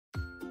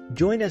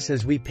Join us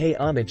as we pay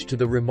homage to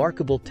the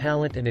remarkable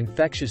talent and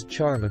infectious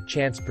charm of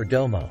Chance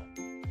Perdomo.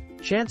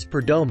 Chance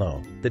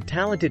Perdomo, the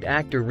talented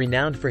actor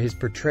renowned for his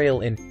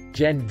portrayal in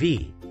Gen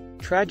V,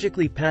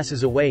 tragically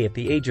passes away at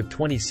the age of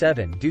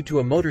 27 due to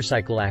a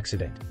motorcycle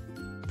accident.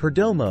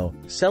 Perdomo,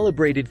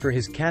 celebrated for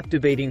his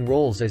captivating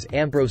roles as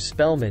Ambrose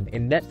Spellman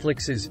in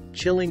Netflix's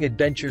chilling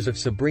Adventures of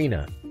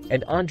Sabrina,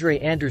 and Andre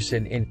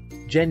Anderson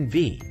in Gen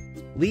V,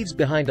 leaves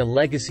behind a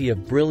legacy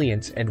of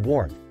brilliance and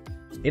warmth.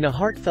 In a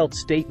heartfelt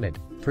statement,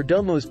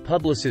 Perdomo's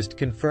publicist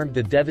confirmed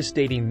the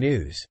devastating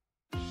news.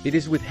 "It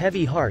is with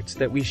heavy hearts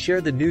that we share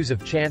the news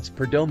of Chance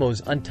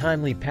Perdomo's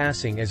untimely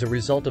passing as a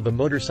result of a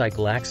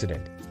motorcycle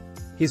accident.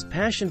 His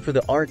passion for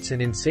the arts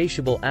and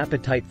insatiable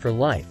appetite for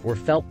life were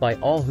felt by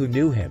all who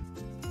knew him,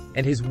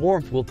 and his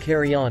warmth will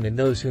carry on in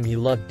those whom he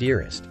loved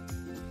dearest.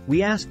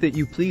 We ask that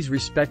you please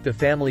respect the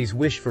family's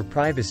wish for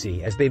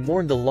privacy as they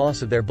mourn the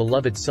loss of their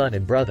beloved son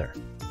and brother."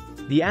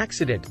 The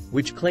accident,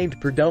 which claimed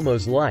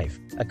Perdomo's life,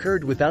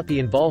 occurred without the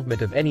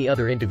involvement of any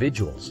other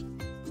individuals.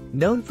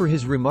 Known for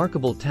his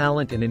remarkable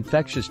talent and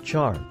infectious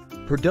charm,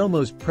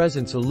 Perdomo's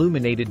presence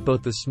illuminated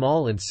both the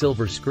small and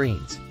silver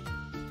screens.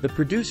 The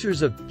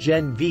producers of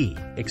Gen V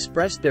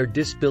expressed their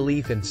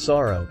disbelief and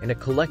sorrow in a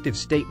collective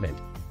statement.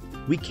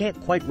 "We can't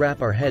quite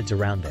wrap our heads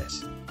around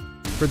this.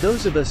 For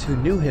those of us who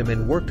knew him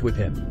and worked with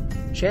him,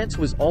 Chance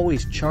was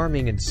always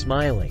charming and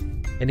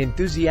smiling, an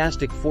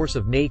enthusiastic force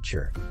of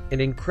nature, an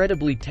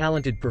incredibly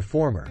talented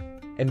performer,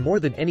 and more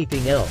than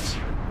anything else,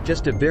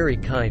 just a very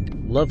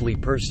kind, lovely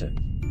person.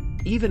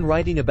 Even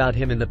writing about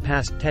him in the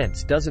past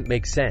tense doesn't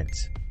make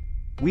sense.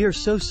 We are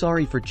so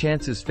sorry for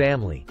Chance's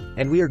family,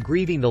 and we are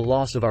grieving the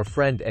loss of our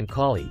friend and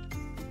colleague.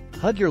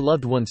 Hug your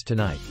loved ones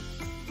tonight."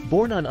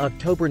 Born on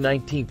October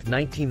 19,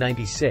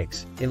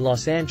 1996, in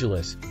Los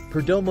Angeles,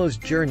 Perdomo's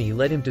journey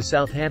led him to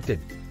Southampton,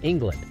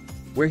 England,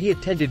 where he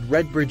attended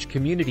Redbridge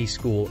Community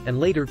School and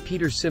later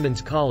Peter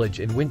Symonds College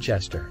in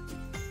Winchester.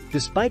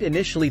 Despite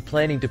initially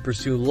planning to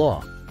pursue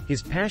law,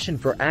 his passion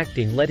for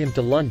acting led him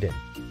to London,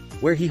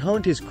 where he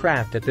honed his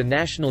craft at the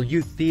National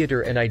Youth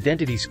Theatre and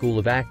Identity School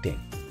of Acting.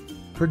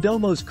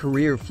 Perdomo's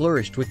career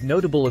flourished with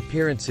notable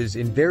appearances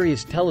in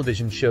various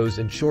television shows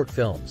and short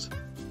films.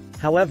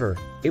 However,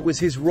 it was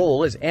his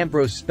role as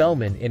Ambrose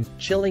Spellman in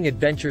Chilling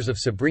Adventures of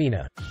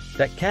Sabrina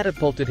that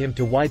catapulted him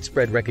to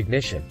widespread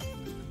recognition.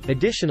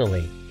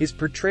 Additionally, his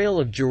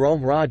portrayal of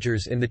Jerome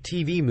Rogers in the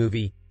TV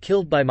movie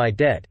Killed by My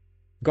Dead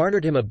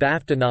garnered him a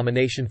BAFTA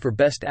nomination for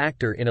Best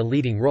Actor in a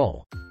Leading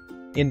Role.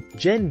 In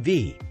Gen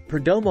V,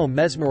 Perdomo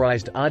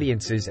mesmerized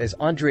audiences as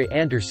Andre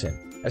Anderson,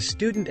 a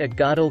student at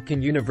Godolphin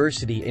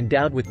University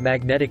endowed with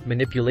magnetic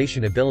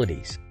manipulation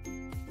abilities.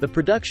 The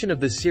production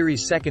of the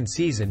series' second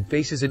season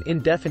faces an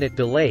indefinite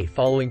delay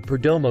following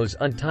Perdomo's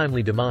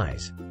untimely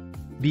demise.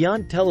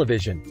 Beyond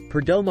television,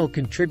 Perdomo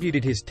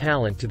contributed his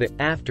talent to the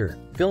After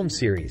film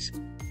series,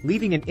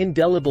 leaving an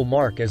indelible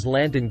mark as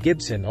Landon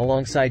Gibson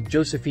alongside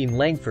Josephine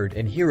Langford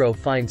and Hero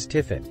Fiennes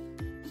Tiffin.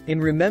 In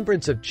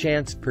remembrance of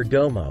Chance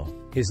Perdomo,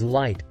 his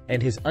light,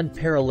 and his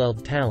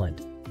unparalleled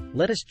talent,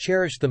 let us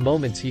cherish the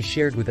moments he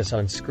shared with us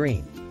on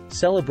screen,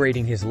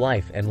 celebrating his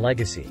life and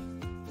legacy.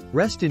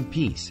 Rest in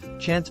peace,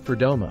 Chance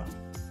Perdomo.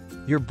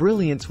 Your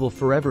brilliance will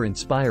forever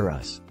inspire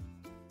us.